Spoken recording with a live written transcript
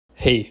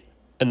Hey,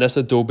 in this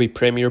Adobe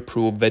Premiere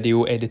Pro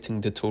video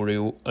editing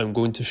tutorial, I'm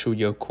going to show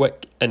you a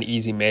quick and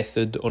easy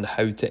method on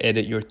how to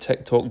edit your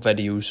TikTok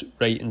videos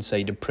right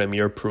inside of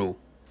Premiere Pro.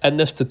 In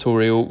this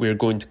tutorial, we're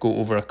going to go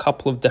over a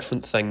couple of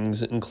different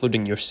things,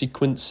 including your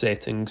sequence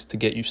settings to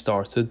get you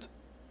started,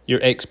 your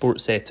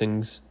export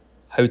settings,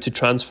 how to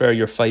transfer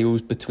your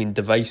files between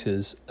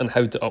devices, and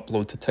how to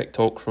upload to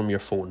TikTok from your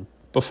phone.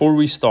 Before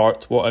we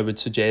start, what I would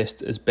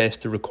suggest is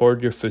best to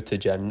record your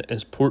footage in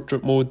as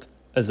portrait mode,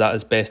 as that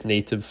is best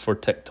native for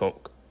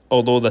TikTok.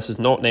 Although this is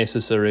not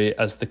necessary,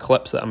 as the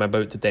clips that I'm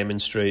about to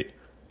demonstrate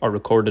are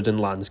recorded in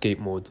landscape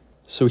mode.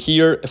 So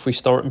here, if we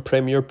start in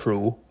Premiere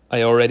Pro,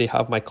 I already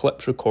have my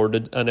clips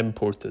recorded and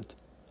imported.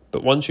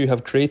 But once you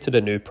have created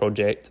a new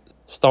project,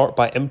 start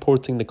by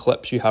importing the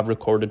clips you have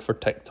recorded for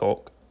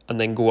TikTok, and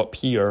then go up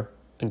here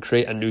and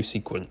create a new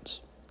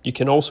sequence. You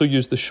can also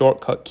use the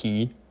shortcut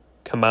key,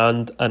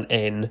 Command and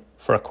N,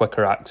 for a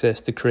quicker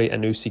access to create a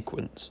new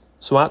sequence.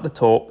 So at the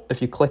top, if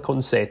you click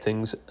on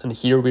settings, and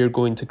here we are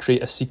going to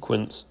create a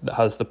sequence that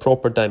has the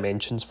proper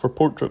dimensions for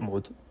portrait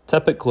mode.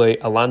 Typically,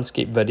 a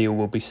landscape video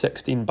will be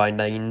 16 by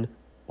 9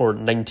 or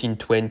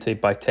 1920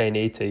 by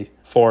 1080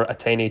 for a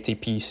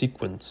 1080p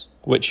sequence,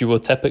 which you will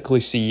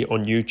typically see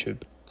on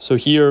YouTube. So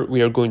here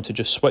we are going to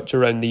just switch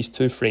around these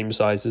two frame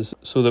sizes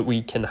so that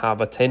we can have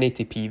a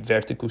 1080p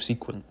vertical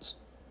sequence.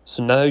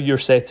 So now your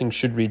settings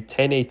should read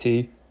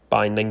 1080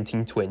 by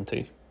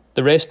 1920.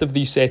 The rest of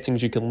these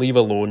settings you can leave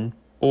alone,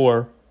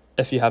 or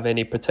if you have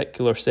any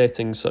particular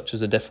settings such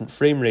as a different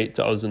frame rate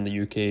to us in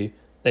the UK,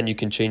 then you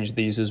can change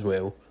these as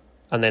well,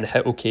 and then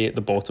hit OK at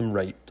the bottom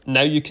right.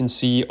 Now you can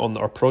see on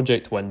our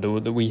project window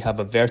that we have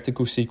a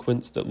vertical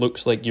sequence that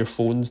looks like your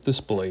phone's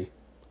display.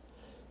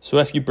 So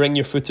if you bring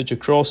your footage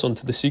across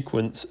onto the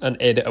sequence and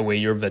edit away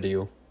your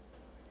video.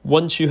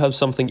 Once you have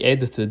something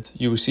edited,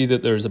 you will see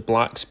that there is a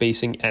black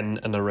spacing in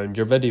and around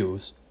your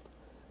videos.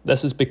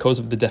 This is because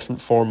of the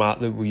different format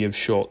that we have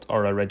shot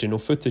our original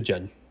footage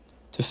in.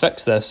 To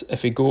fix this,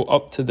 if we go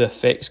up to the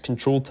Effects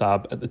Control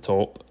tab at the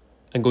top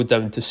and go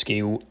down to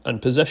Scale and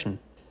Position.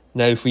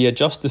 Now if we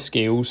adjust the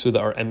scale so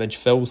that our image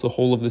fills the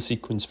whole of the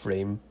sequence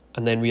frame,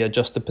 and then we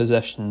adjust the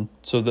position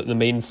so that the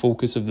main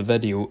focus of the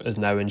video is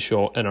now in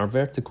shot in our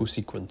vertical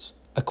sequence.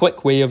 A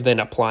quick way of then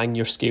applying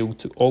your scale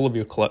to all of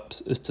your clips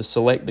is to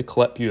select the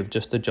clip you have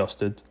just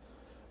adjusted,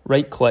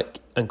 right click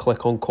and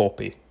click on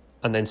Copy,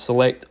 and then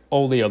select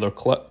all the other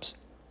clips.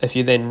 If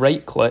you then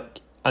right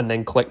click and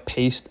then click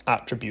Paste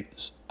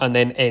Attributes, and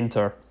then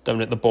Enter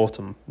down at the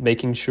bottom,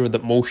 making sure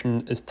that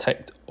motion is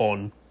ticked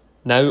on.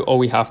 Now all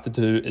we have to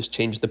do is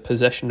change the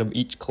position of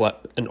each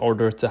clip in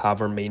order to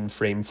have our main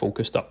frame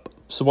focused up.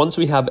 So once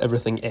we have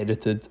everything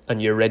edited and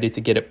you're ready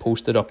to get it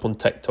posted up on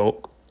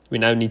TikTok, we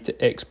now need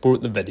to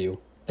export the video.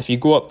 If you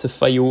go up to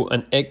File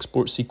and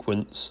Export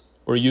Sequence,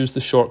 or use the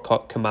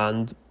shortcut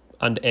Command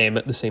and M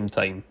at the same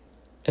time.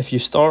 If you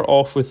start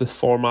off with the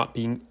format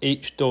being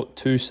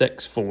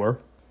H.264,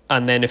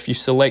 and then if you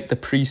select the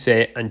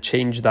preset and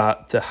change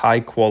that to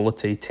high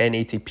quality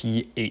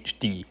 1080p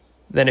HD.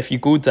 Then if you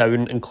go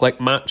down and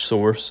click Match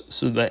Source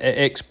so that it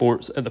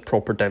exports at the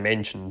proper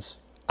dimensions.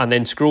 And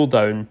then scroll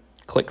down,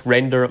 click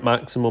Render at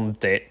maximum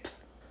depth.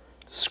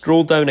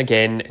 Scroll down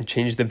again and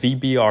change the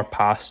VBR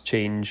pass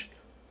change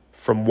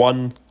from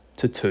 1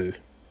 to 2.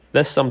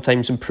 This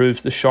sometimes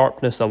improves the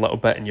sharpness a little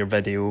bit in your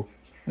video.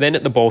 Then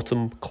at the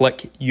bottom,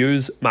 click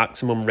Use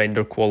Maximum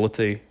Render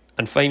Quality.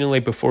 And finally,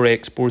 before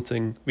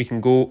exporting, we can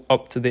go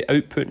up to the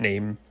output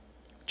name,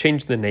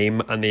 change the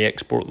name and the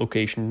export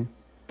location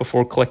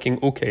before clicking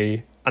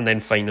OK, and then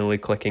finally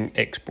clicking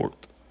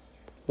Export.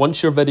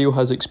 Once your video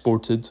has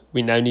exported,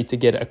 we now need to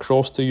get it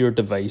across to your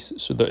device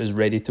so that it is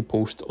ready to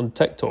post on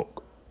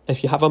TikTok.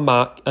 If you have a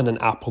Mac and an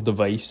Apple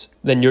device,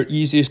 then your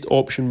easiest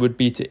option would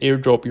be to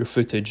airdrop your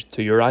footage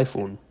to your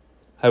iPhone.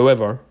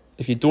 However,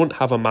 if you don't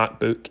have a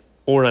MacBook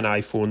or an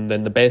iPhone,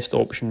 then the best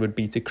option would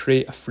be to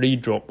create a free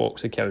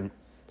Dropbox account,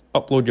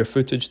 upload your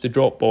footage to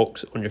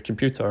Dropbox on your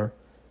computer,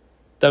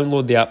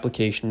 download the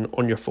application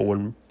on your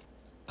phone,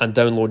 and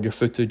download your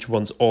footage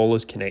once all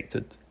is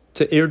connected.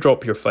 To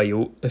airdrop your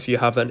file, if you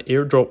have an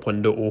airdrop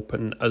window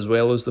open as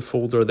well as the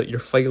folder that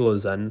your file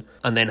is in,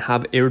 and then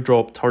have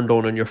airdrop turned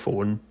on your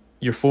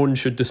phone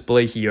should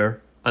display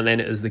here, and then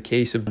it is the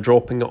case of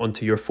dropping it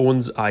onto your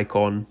phone's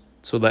icon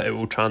so that it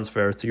will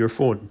transfer to your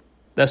phone.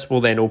 This will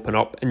then open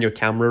up in your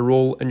camera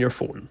roll in your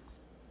phone.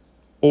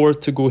 Or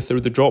to go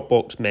through the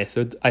Dropbox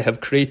method, I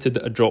have created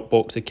a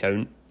Dropbox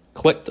account,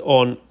 clicked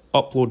on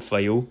Upload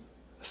File,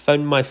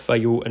 found my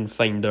file in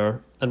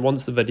Finder, and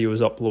once the video is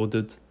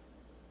uploaded,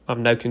 I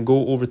now can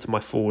go over to my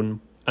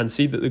phone and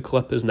see that the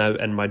clip is now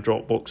in my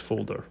Dropbox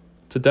folder.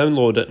 To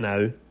download it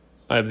now,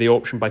 I have the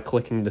option by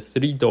clicking the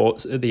 3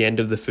 dots at the end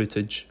of the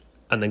footage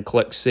and then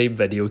click Save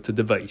Video to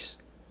Device.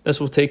 This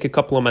will take a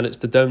couple of minutes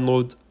to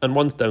download, and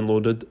once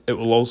downloaded, it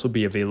will also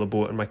be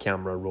available in my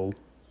camera roll.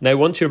 Now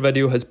once your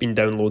video has been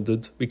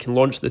downloaded, we can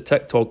launch the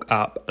TikTok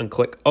app and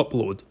click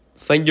Upload.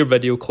 Find your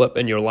video clip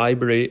in your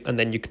library, and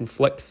then you can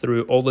flick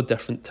through all the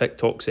different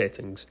TikTok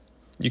settings.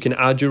 You can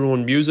add your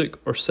own music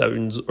or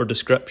sounds or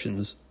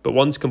descriptions, but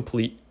once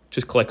complete,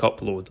 just click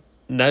upload.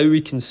 Now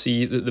we can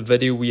see that the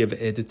video we have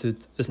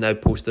edited is now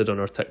posted on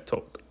our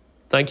TikTok.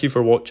 Thank you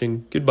for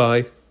watching.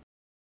 Goodbye.